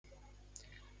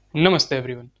Namaste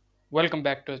everyone. Welcome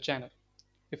back to the channel.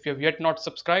 If you have yet not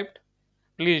subscribed,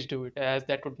 please do it as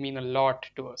that would mean a lot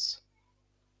to us.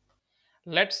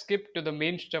 Let's skip to the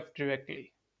main stuff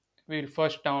directly. We'll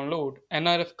first download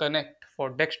nRF Connect for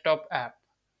desktop app.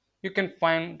 You can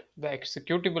find the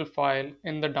executable file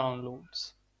in the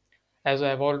downloads. As I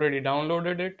have already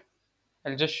downloaded it,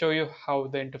 I'll just show you how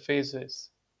the interface is.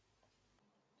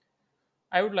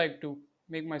 I would like to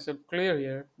make myself clear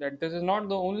here that this is not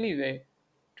the only way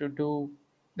to do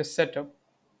the setup,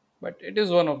 but it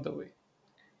is one of the way.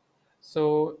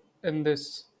 So in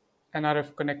this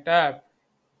nRF Connect app,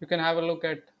 you can have a look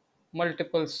at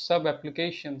multiple sub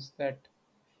applications that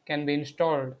can be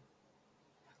installed.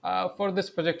 For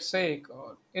this project's sake,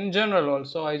 or in general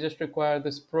also, I just require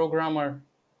this programmer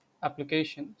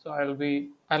application. So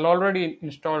I'll already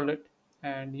install it,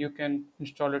 and you can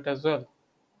install it as well.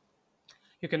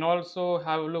 You can also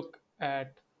have a look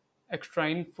at extra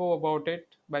info about it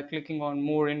by clicking on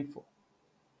more info.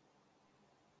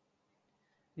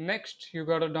 Next, you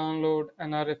gotta download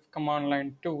nRF command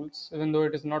line tools, even though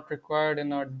it is not required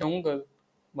in our dongle,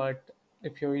 but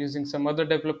if you're using some other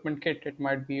development kit, it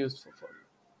might be useful for you.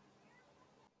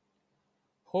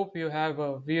 Hope you have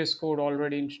a VS Code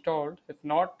already installed. If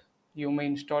not, you may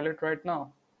install it right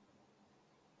now.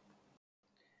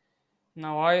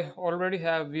 Now I already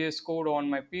have VS Code on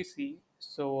my PC,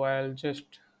 so I'll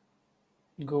just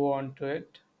go on to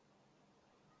it.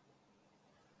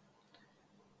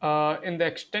 In the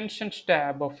extensions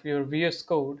tab of your VS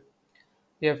Code,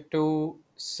 you have to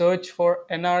search for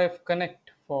nRF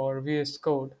Connect for VS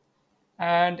Code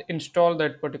and install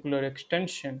that particular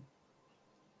extension.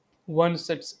 Once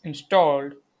it's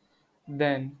installed,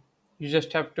 then you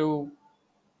just have to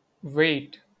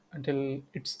wait until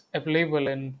it's available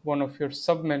in one of your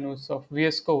submenus of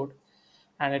VS Code,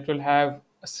 and it will have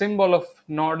a symbol of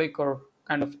Nordic or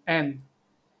kind of N.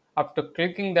 After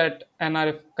clicking that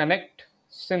nRF Connect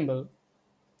symbol,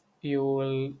 you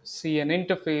will see an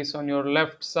interface on your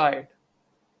left side.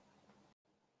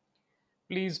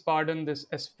 Please pardon this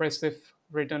expressive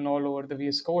written all over the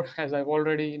VS Code as I've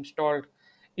already installed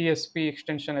ESP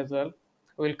extension as well.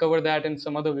 We'll cover that in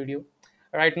some other video.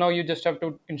 Right now you just have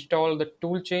to install the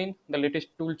toolchain, the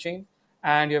latest toolchain,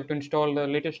 and you have to install the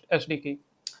latest SDK.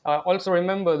 Also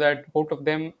remember that both of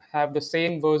them have the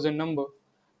same version number.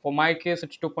 For my case,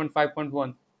 it's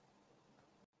 2.5.1.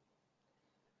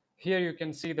 Here you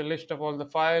can see the list of all the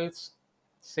files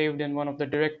saved in one of the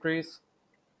directories.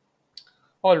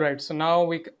 Alright, so now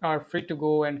we are free to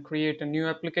go and create a new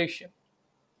application.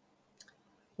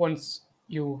 Once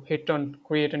you hit on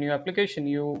create a new application,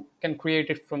 you can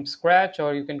create it from scratch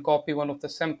or you can copy one of the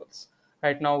samples.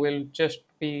 Right now we'll just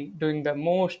be doing the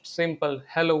most simple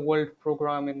hello world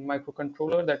program in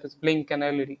microcontroller, that is blink and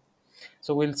LED.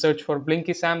 So we'll search for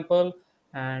blinky sample,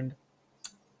 and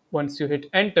once you hit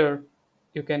enter,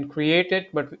 you can create it,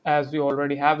 but as we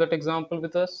already have that example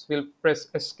with us, we'll press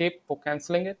escape for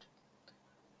canceling it.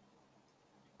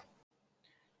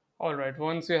 All right,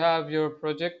 once you have your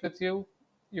project with you,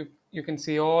 you can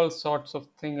see all sorts of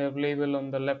things available on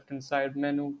the left hand side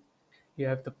menu. You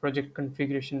have the project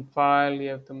configuration file, you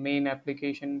have the main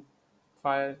application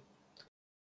file,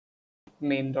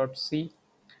 main.c,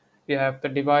 you have the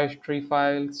device tree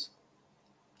files,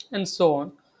 and so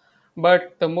on.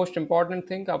 But the most important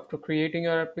thing, after creating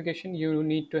your application, you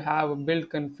need to have a build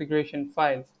configuration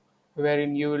file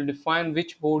wherein you will define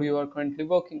which board you are currently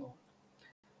working on.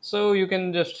 So you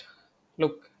can just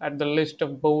look at the list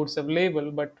of boards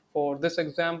available, but for this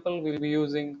example, we'll be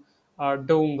using our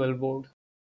dongle board,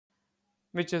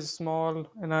 which is small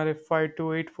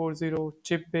nRF52840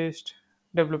 chip-based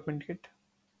development kit.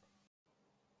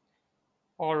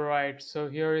 Alright, so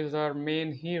here is our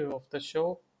main hero of the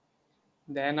show,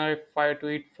 the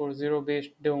nRF52840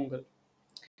 based dongle.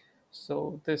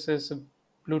 So this is a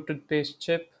Bluetooth based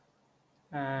chip,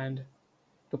 and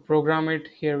to program it,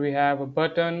 here we have a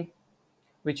button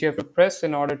which you have to press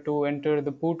in order to enter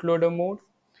the bootloader mode,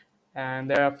 and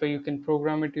thereafter you can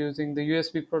program it using the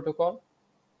USB protocol,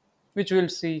 which we'll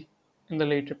see in the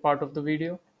later part of the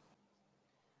video.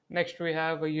 Next we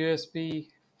have a USB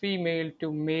female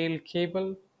to male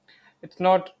cable. It's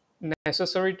not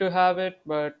necessary to have it,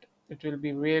 but it will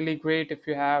be really great if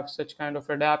you have such kind of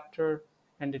adapter,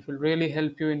 and it will really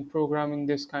help you in programming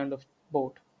this kind of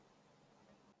board.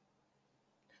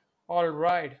 All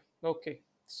right, okay,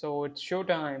 so it's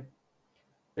showtime.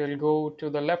 We'll go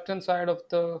to the left hand side of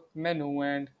the menu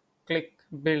and click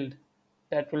build.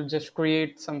 That will just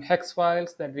create some hex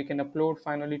files that we can upload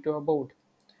finally to our board.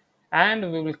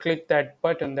 And we will click that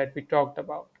button that we talked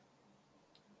about,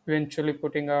 eventually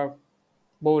putting our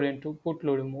board into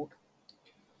bootloader mode.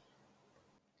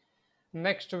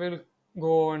 Next, we'll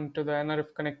go on to the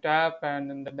NRF Connect app,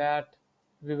 and in that,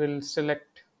 we will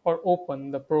select or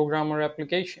open the programmer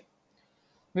application.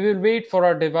 We will wait for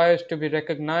our device to be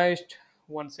recognized.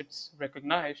 Once it's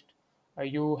recognized,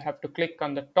 you have to click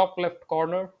on the top left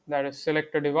corner, that is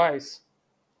select a device.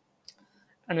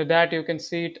 And with that, you can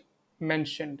see it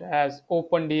mentioned as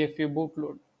Open DFU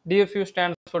Bootload. DFU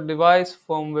stands for Device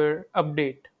Firmware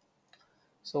Update.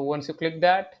 So once you click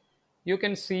that, you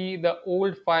can see the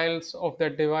old files of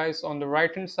that device on the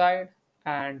right hand side,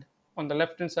 and on the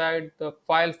left hand side, the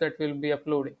files that will be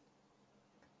uploading.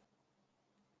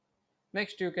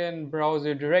 Next, you can browse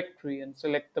your directory and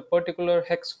select the particular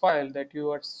hex file that you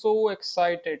are so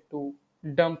excited to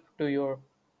dump to your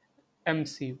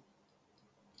MCU.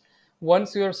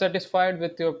 Once you are satisfied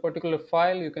with your particular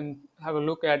file, you can have a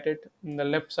look at it in the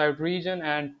left side region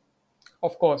and,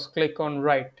 of course, click on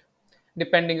write.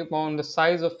 Depending upon the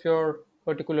size of your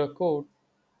particular code,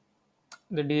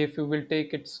 the DFU will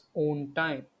take its own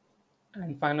time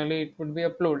and finally it would be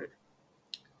uploaded.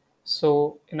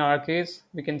 So in our case,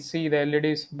 we can see the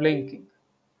LEDs blinking,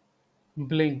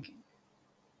 blinking,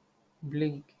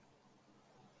 blinking.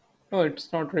 No,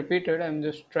 it's not repeated. I'm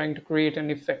just trying to create an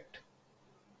effect.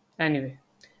 Anyway,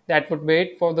 that would be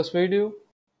it for this video.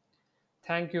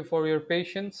 Thank you for your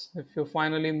patience if you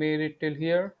finally made it till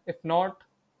here. If not,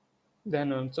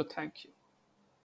 then also thank you.